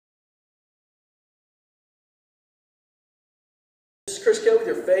Chris Kelly with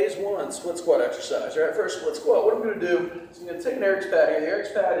your phase 1 split squat exercise. All right, first split squat. What I'm going to do is I'm going to take an Eric's pad here. The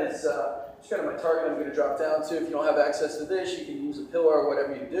Eric's pad is just kind of my target I'm going to drop down to. If you don't have access to this, you can use a pillow or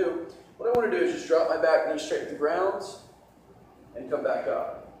whatever you do. What I want to do is just drop my back knee straight to the ground and come back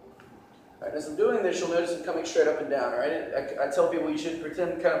up. All right, as I'm doing this, you'll notice I'm coming straight up and down. All right, I tell people you should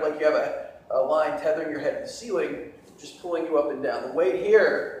pretend kind of like you have a line tethering your head to the ceiling, just pulling you up and down. The weight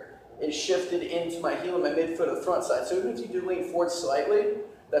here is shifted into my heel and my midfoot of the front side. So even if you do lean forward slightly,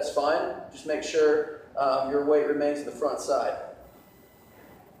 that's fine. Just make sure your weight remains to the front side.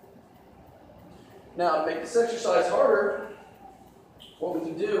 Now, to make this exercise harder, what we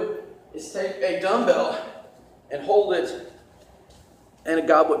can do is take a dumbbell and hold it in a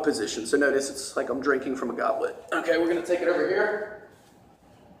goblet position. So notice it's like I'm drinking from a goblet. Okay, we're going to take it over here.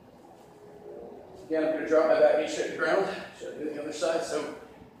 Again, I'm going to drop my back knee straight to the ground. Should I do the other side? So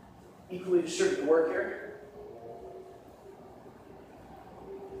equally distribute the work here.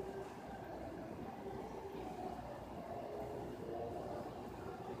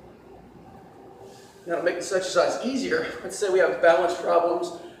 Now to make this exercise easier, let's say we have balance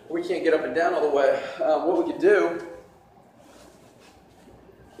problems, or we can't get up and down all the way. What we could do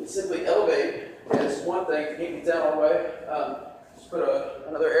is simply elevate. Okay, this is one thing, if you can't get down all the way, just put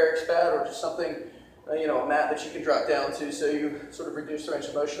another Eric's pad or just something, a mat that you can drop down to so you sort of reduce the range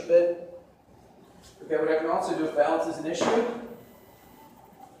of motion a bit. Okay, what I can also do if balance is an issue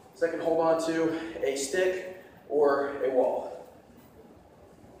is I can hold on to a stick or a wall.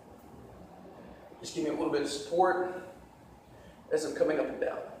 Just give me a little bit of support as I'm coming up and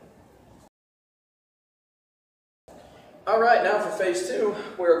down. All right, now for phase 2,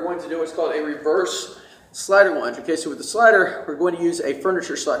 we're going to do what's called a reverse slider lunge. Okay, so with the slider, we're going to use a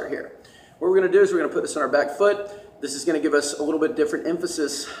furniture slider here. What we're going to do is we're going to put this on our back foot. This is going to give us a little bit different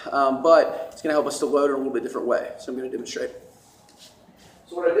emphasis, but it's going to help us to load in a little bit different way. So I'm going to demonstrate.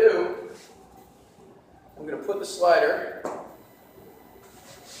 So what I do, I'm going to put the slider,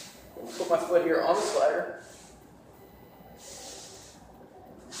 put my foot here on the slider.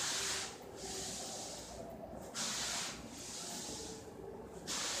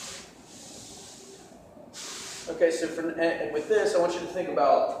 Okay, so with this, I want you to think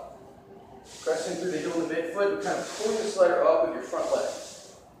about pressing through the heel of the midfoot and kind of pulling the slider up with your front leg.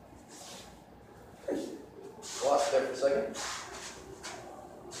 Lost there for a second.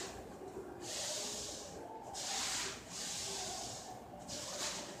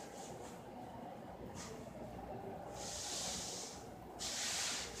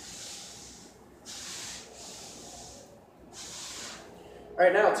 All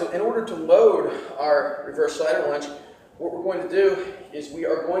right, now, so in order to load our reverse slider lunge, what we're going to do is we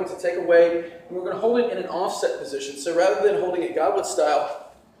are going to take a weight and we're going to hold it in an offset position. So rather than holding it goblet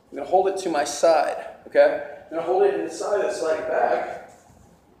style, I'm going to hold it to my side, okay? I'm going to hold it in the side that's sliding back.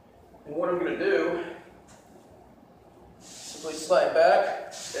 And what I'm going to do, simply slide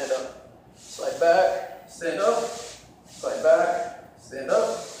back, stand up, slide back, stand up, slide back, stand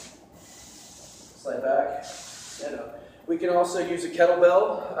up, slide back, stand up. We can also use a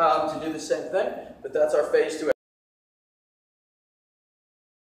kettlebell to do the same thing, but that's our phase 2.